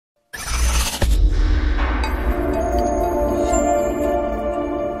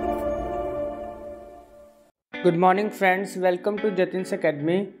Good morning friends, welcome to Jatin's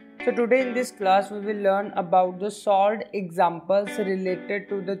Academy. So today in this class we will learn about the solved examples related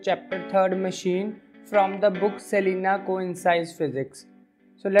to the chapter 3rd machine from the book Selina Concise Physics.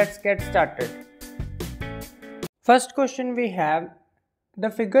 So let's get started. First question we have, the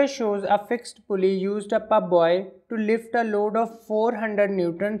figure shows a fixed pulley used up a buoy to lift a load of 400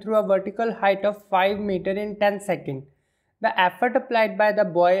 Newton through a vertical height of 5 meter in 10 seconds. The effort applied by the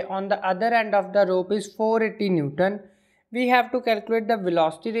buoy on the other end of the rope is 480 Newton. We have to calculate the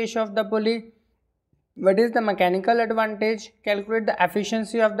velocity ratio of the pulley. What is the mechanical advantage? Calculate the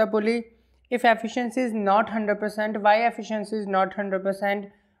efficiency of the pulley. If efficiency is not 100%, why efficiency is not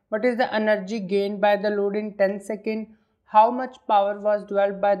 100%? What is the energy gained by the load in 10 seconds? How much power was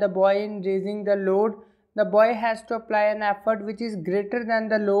developed by the buoy in raising the load? The buoy has to apply an effort which is greater than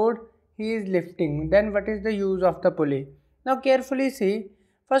the load he is lifting. Then what is the use of the pulley? Now carefully see,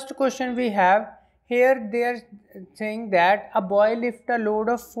 first question we have, here they are saying that a buoy lifts a load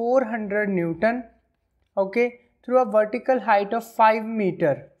of 400 Newton, okay, through a vertical height of 5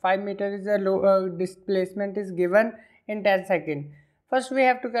 meter. 5 meter is a displacement is given in 10 seconds. First we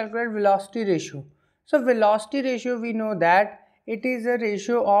have to calculate velocity ratio. So velocity ratio, we know that it is a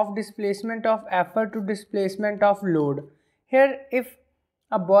ratio of displacement of effort to displacement of load. Here if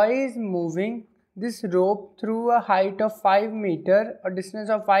a buoy is moving this rope through a height of 5 meter, a distance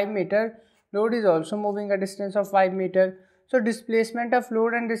of 5 meter, load is also moving a distance of 5 meter. So displacement of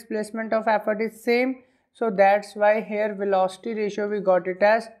load and displacement of effort is same. So that's why here velocity ratio we got it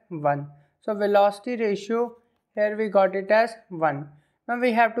as 1. So velocity ratio here we got it as 1. Now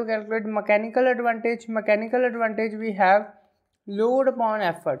we have to calculate mechanical advantage. Mechanical advantage we have load upon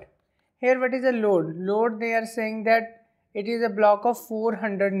effort. Here what is a load? Load they are saying that it is a block of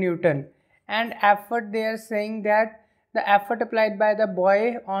 400 Newton. And effort they are saying that the effort applied by the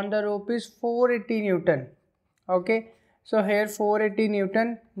buoy on the rope is 480 Newton. Okay, so here 480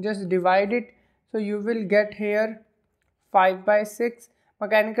 Newton, just divide it, so you will get here 5 by 6.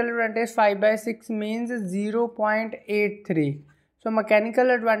 Mechanical advantage 5 by 6 means 0.83. So mechanical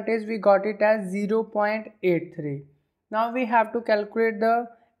advantage we got it as 0.83. Now we have to calculate the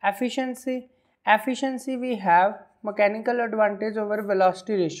efficiency. Efficiency we have mechanical advantage over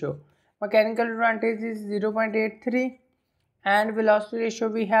velocity ratio. Mechanical advantage is 0.83 and velocity ratio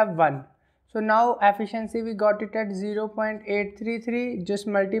we have 1. So now efficiency we got it at 0.833, just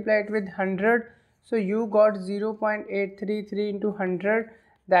multiply it with 100. So you got 0.833 into 100,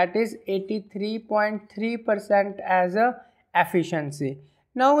 that is 83.3% as a efficiency.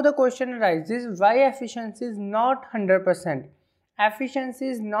 Now the question arises, why efficiency is not 100%? Efficiency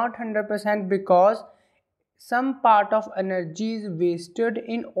is not 100% because some part of energy is wasted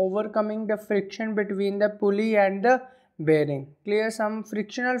in overcoming the friction between the pulley and the bearing. Clear, some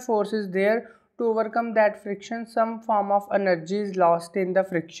frictional force is there. To overcome that friction, some form of energy is lost in the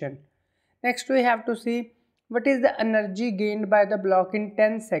friction. Next we have to see what is the energy gained by the block in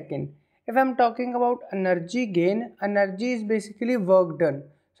 10 seconds. If I am talking about energy gain, energy is basically work done.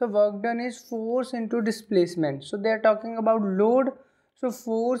 So work done is force into displacement. So they are talking about load. So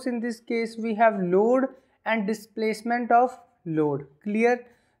force in this case we have load and displacement of load. Clear?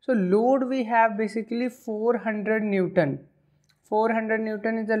 So load we have basically 400 Newton. 400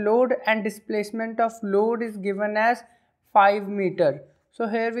 Newton is the load and displacement of load is given as 5 meter. So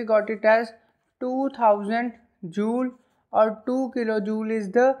here we got it as 2000 joule or 2 kilojoule is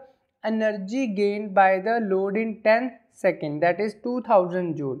the energy gained by the load in 10 seconds, that is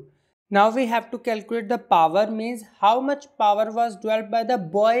 2000 joule. Now we have to calculate the power, means how much power was developed by the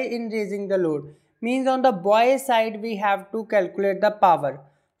buoy in raising the load. Means on the buoy side we have to calculate the power.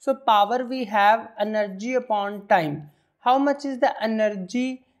 So power we have energy upon time. How much is the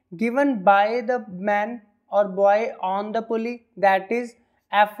energy given by the man or buoy on the pulley? That is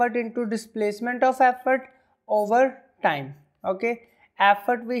effort into displacement of effort over time. Okay,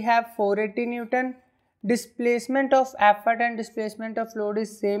 effort we have 480 Newton. Displacement of effort and displacement of load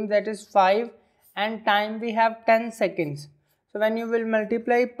is same, that is 5, and time we have 10 seconds. So when you will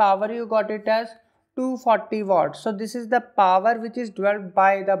multiply power, you got it as 240 watts. So this is the power which is developed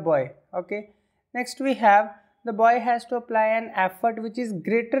by the buoy. Okay, next we have the buoy has to apply an effort which is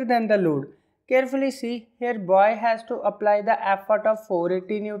greater than the load. Carefully see, here buoy has to apply the effort of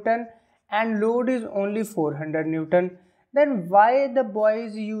 480 Newton and load is only 400 Newton. Then why the buoy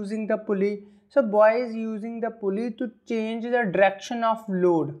is using the pulley? So buoy is using the pulley to change the direction of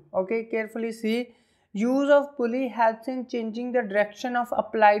load. Okay, carefully see, use of pulley helps in changing the direction of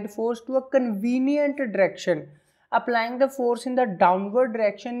applied force to a convenient direction. Applying the force in the downward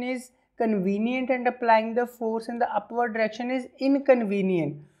direction is convenient and applying the force in the upward direction is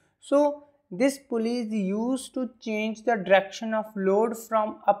inconvenient. So This pulley is used to change the direction of load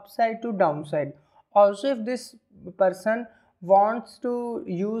from upside to downside. Also, if this person wants to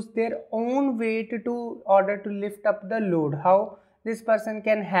use their own weight to order to lift up the load, how this person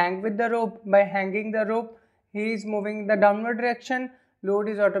can hang with the rope? By hanging the rope, he is moving in the downward direction, load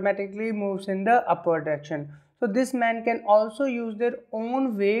is automatically moves in the upward direction. So this man can also use their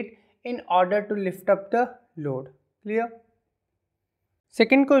own weight in order to lift up the load. Clear?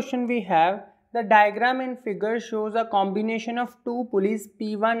 Second question we have, the diagram in figure shows a combination of two pulleys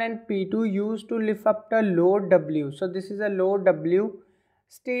P1 and P2 used to lift up the load W. So this is a load W.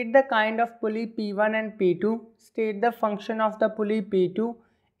 State the kind of pulley P1 and P2. State the function of the pulley P2.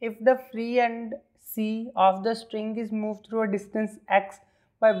 If the free end C of the string is moved through a distance x,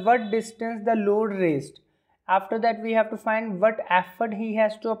 by what distance the load raised? After that we have to find what effort he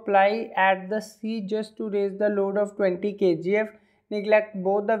has to apply at the C just to raise the load of 20 kgf. Neglect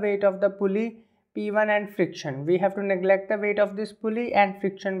both the weight of the pulley P1 and friction. We have to neglect the weight of this pulley and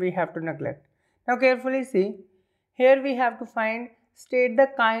friction we have to neglect. Now carefully see. Here we have to find, state the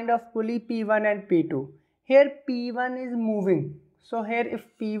kind of pulley P1 and P2. Here P1 is moving. So here if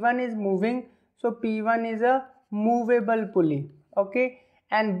P1 is moving, so P1 is a movable pulley. Okay.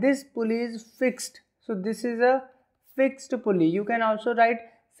 And this pulley is fixed. So this is a fixed pulley. You can also write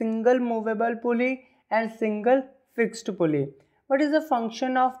single movable pulley and single fixed pulley. What is the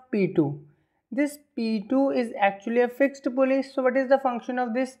function of P2? This P2 is actually a fixed pulley. So what is the function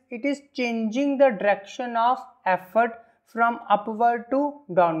of this? It is changing the direction of effort from upward to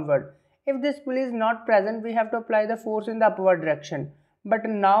downward. If this pulley is not present, we have to apply the force in the upward direction. But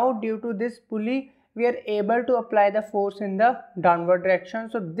now due to this pulley, we are able to apply the force in the downward direction.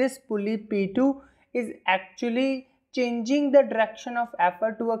 So this pulley P2 is actually changing the direction of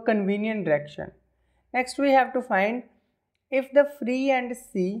effort to a convenient direction. Next we have to find, if the free end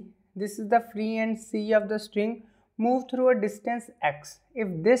C, this is the free end C of the string, move through a distance x.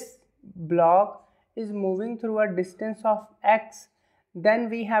 If this block is moving through a distance of x, then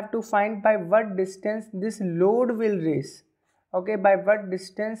we have to find by what distance this load will raise. Okay, by what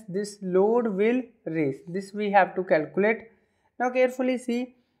distance this load will raise. This we have to calculate. Now carefully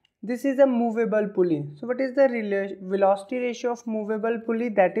see, this is a movable pulley. So what is the velocity ratio of movable pulley?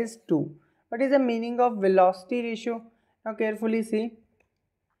 That is 2. What is the meaning of velocity ratio? Now carefully see,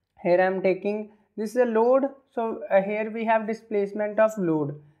 here I am taking, this is a load, so here we have displacement of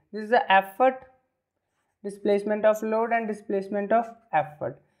load. This is the effort, displacement of load and displacement of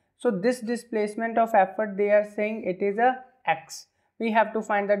effort. So this displacement of effort, they are saying it is a x. We have to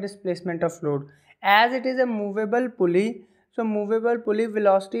find the displacement of load. As it is a movable pulley, so movable pulley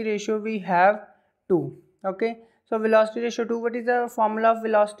velocity ratio we have 2. Okay. So velocity ratio 2, what is the formula of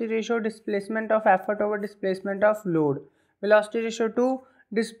velocity ratio? Displacement of effort over displacement of load. Velocity ratio 2,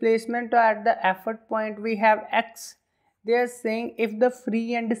 displacement at the effort point we have x. They are saying if the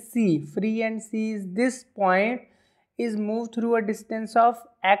free end C is this point, is moved through a distance of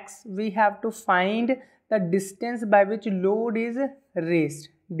x, we have to find the distance by which load is raised.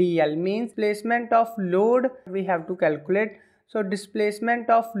 DL means displacement of load we have to calculate. So displacement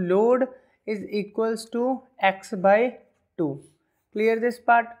of load is equals to x by 2. Clear this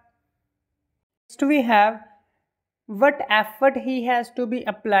part? Next we have, what effort he has to be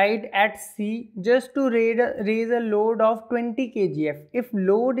applied at C just to raise a load of 20 kgf. If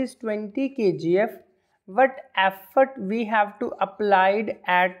load is 20 kgf, what effort we have to applied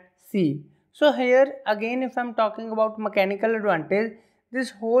at C? So here again, if I am talking about mechanical advantage,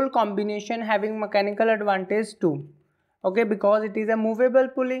 this whole combination having mechanical advantage too. Okay, because it is a movable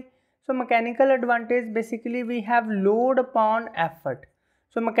pulley. So mechanical advantage, basically we have load upon effort.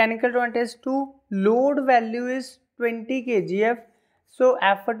 So mechanical advantage 2, load value is 20 kgf. So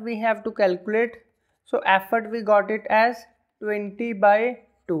effort we have to calculate. So effort we got it as 20 by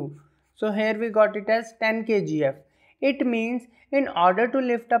 2. So here we got it as 10 kgf. It means in order to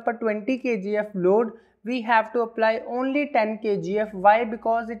lift up a 20 kgf load, we have to apply only 10 kgf. Why?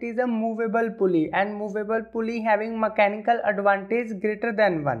 Because it is a movable pulley, and movable pulley having mechanical advantage greater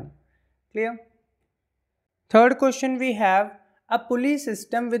than 1. Clear? Third question we have, a pulley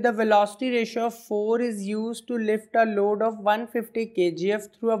system with a velocity ratio of 4 is used to lift a load of 150 kgf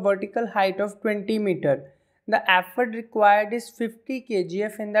through a vertical height of 20 meter. The effort required is 50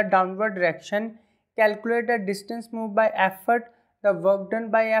 kgf in the downward direction. Calculate the distance moved by effort, the work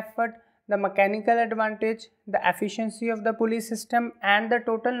done by effort, the mechanical advantage, the efficiency of the pulley system, and the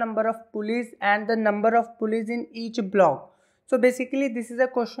total number of pulleys and the number of pulleys in each block. So basically this is a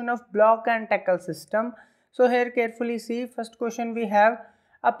question of block and tackle system. So here carefully see, first question we have,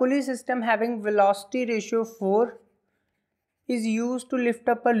 a pulley system having velocity ratio 4 is used to lift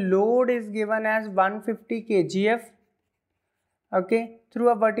up a load is given as 150 kgf, okay, through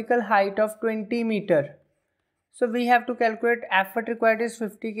a vertical height of 20 meter. So we have to calculate effort required is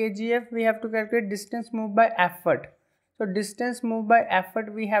 50 kgf. We have to calculate distance moved by effort. So distance moved by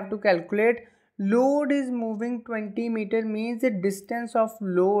effort we have to calculate. Load is moving 20 meter means the distance of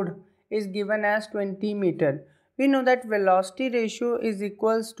load is given as 20 meter. We know that velocity ratio is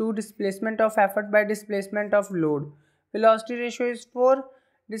equals to displacement of effort by displacement of load. Velocity ratio is 4.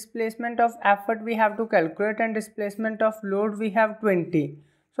 Displacement of effort we have to calculate, and displacement of load we have 20.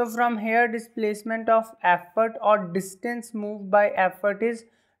 So from here displacement of effort or distance moved by effort is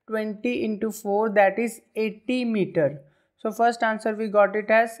 20 into 4, that is 80 meter. So first answer we got it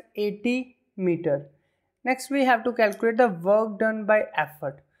as 80 meter. Next we have to calculate the work done by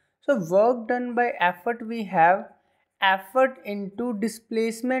effort. So work done by effort we have effort into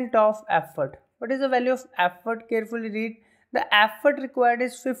displacement of effort. What is the value of effort? Carefully read. The effort required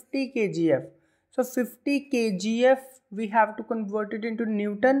is 50 kgf. So 50 kgf we have to convert it into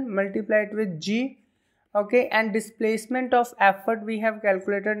Newton, multiply it with G, okay, and displacement of effort we have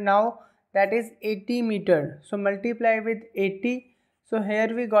calculated now, that is 80 meter. So multiply with 80. So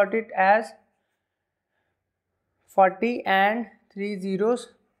here we got it as 40 and 3 zeros,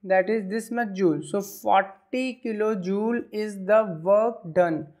 that is this much joule. So 40 kilojoule is the work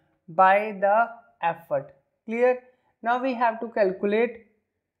done by the effort. Clear? Now we have to calculate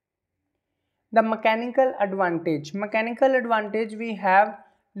the mechanical advantage. Mechanical advantage we have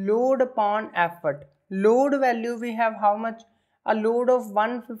load upon effort. Load value we have how much? A load of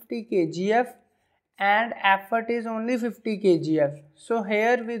 150 kgf and effort is only 50 kgf. So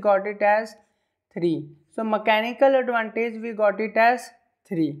here we got it as 3. So mechanical advantage we got it as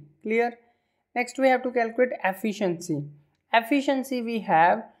 3. Clear? Next we have to calculate efficiency. Efficiency we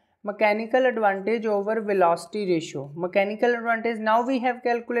have mechanical advantage over velocity ratio. Mechanical advantage now we have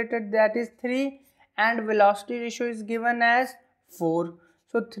calculated, that is 3, and velocity ratio is given as 4.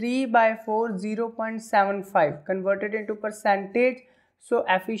 So 3 by 4, 0.75 converted into percentage. So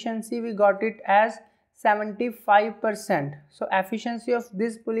efficiency we got it as 75%. So efficiency of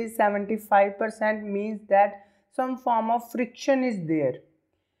this pulley is 75%, means that some form of friction is there.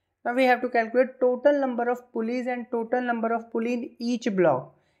 Now we have to calculate total number of pulleys and total number of pulley in each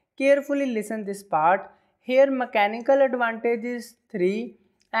block. Carefully listen this part. Here mechanical advantage is 3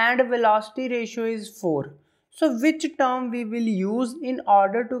 and velocity ratio is 4. So which term we will use in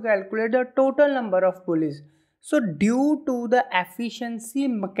order to calculate the total number of pulleys? So due to the efficiency,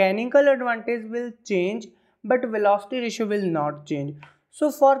 mechanical advantage will change but velocity ratio will not change.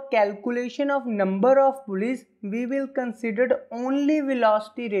 So for calculation of number of pulleys, we will consider only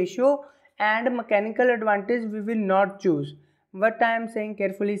velocity ratio and mechanical advantage we will not choose. What I am saying,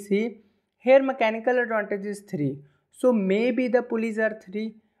 carefully see. Here mechanical advantage is 3. So maybe the pulleys are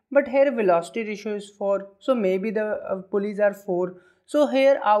 3. But here velocity ratio is 4. So maybe the pulleys are 4. So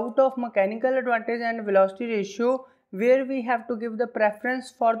here out of mechanical advantage and velocity ratio, where we have to give the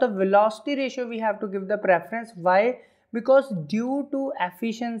preference for the velocity ratio, we have to give the preference. Why? Because due to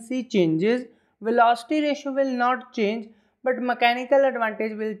efficiency changes, velocity ratio will not change but mechanical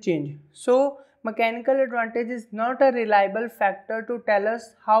advantage will change. So mechanical advantage is not a reliable factor to tell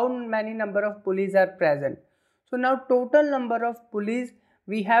us how many number of pulleys are present. So now total number of pulleys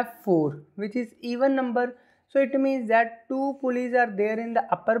we have 4, which is even number. So it means that 2 pulleys are there in the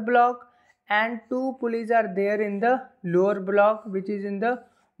upper block and 2 pulleys are there in the lower block, which is in the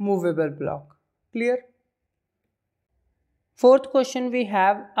movable block. Clear? Fourth question we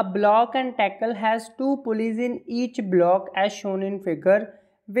have, a block and tackle has 2 pulleys in each block as shown in figure,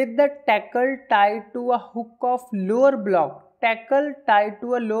 with the tackle tied to a hook of lower block. Tackle tied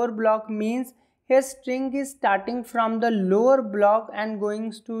to a lower block means here string is starting from the lower block and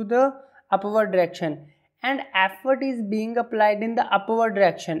going to the upward direction, and effort is being applied in the upward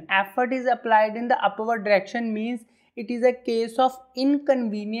direction. Effort is applied in the upward direction means it is a case of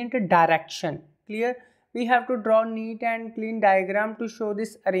inconvenient direction. Clear? We have to draw neat and clean diagram to show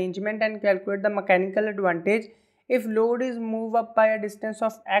this arrangement and calculate the mechanical advantage. If load is moved up by a distance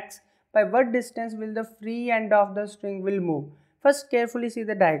of x, by what distance will the free end of the string will move? First carefully see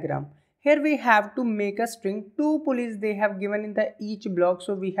the diagram. Here we have to make a string. 2 pulleys they have given in the each block,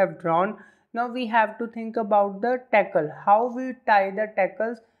 so we have drawn. Now we have to think about the tackle. How we tie the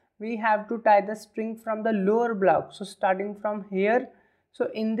tackles? We have to tie the string from the lower block. So starting from here. So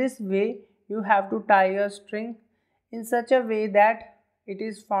in this way you have to tie a string in such a way that it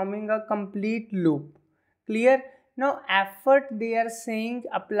is forming a complete loop. Clear? Now effort they are saying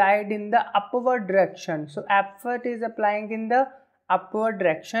applied in the upward direction. So effort is applying in the upward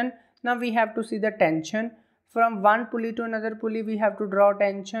direction. Now we have to see the tension. From one pulley to another pulley we have to draw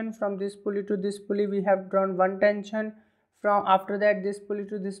tension. From this pulley to this pulley we have drawn one tension. From after that, this pulley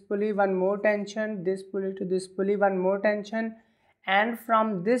to this pulley, one more tension. This pulley to this pulley, one more tension. And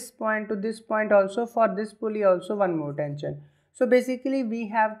from this point to this point also, for this pulley also one more tension. So basically we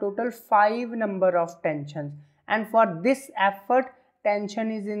have total 5 number of tensions, and for this effort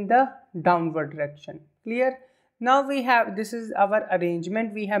tension is in the downward direction. Clear? Now we have, this is our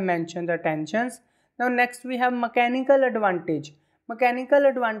arrangement, we have mentioned the tensions. Now next we have mechanical advantage. Mechanical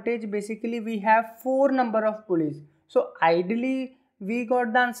advantage, basically we have 4 number of pulleys. So ideally we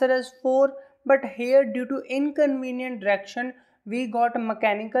got the answer as 4, but here due to inconvenient direction we got a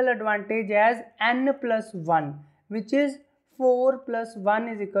mechanical advantage as n plus 1, which is 4 plus 1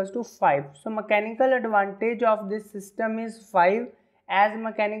 is equals to 5. So mechanical advantage of this system is 5. As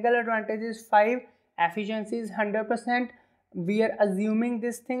mechanical advantage is 5, efficiency is 100%. We are assuming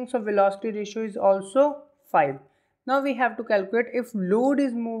this thing, so velocity ratio is also 5. Now we have to calculate if load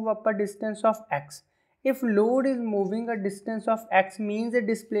is moved up a distance of x. If load is moving a distance of x, means the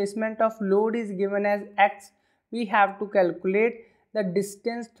displacement of load is given as x. We have to calculate the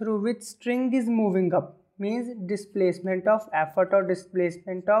distance through which string is moving up, means displacement of effort or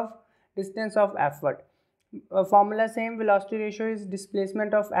displacement of distance of effort. Formula same, velocity ratio is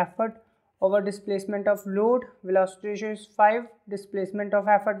displacement of effort over displacement of load. Velocity ratio is 5, displacement of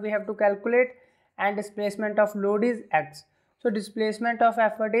effort we have to calculate, and displacement of load is x. So displacement of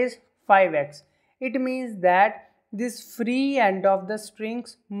effort is 5x. It means that this free end of the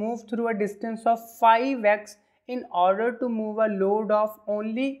strings move through a distance of 5x in order to move a load of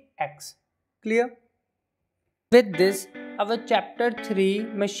only x. Clear? With this, our chapter 3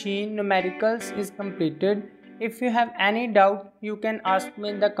 machine numericals is completed. If you have any doubt, you can ask me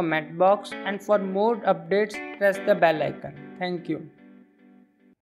in the comment box, and for more updates press the bell icon. Thank you.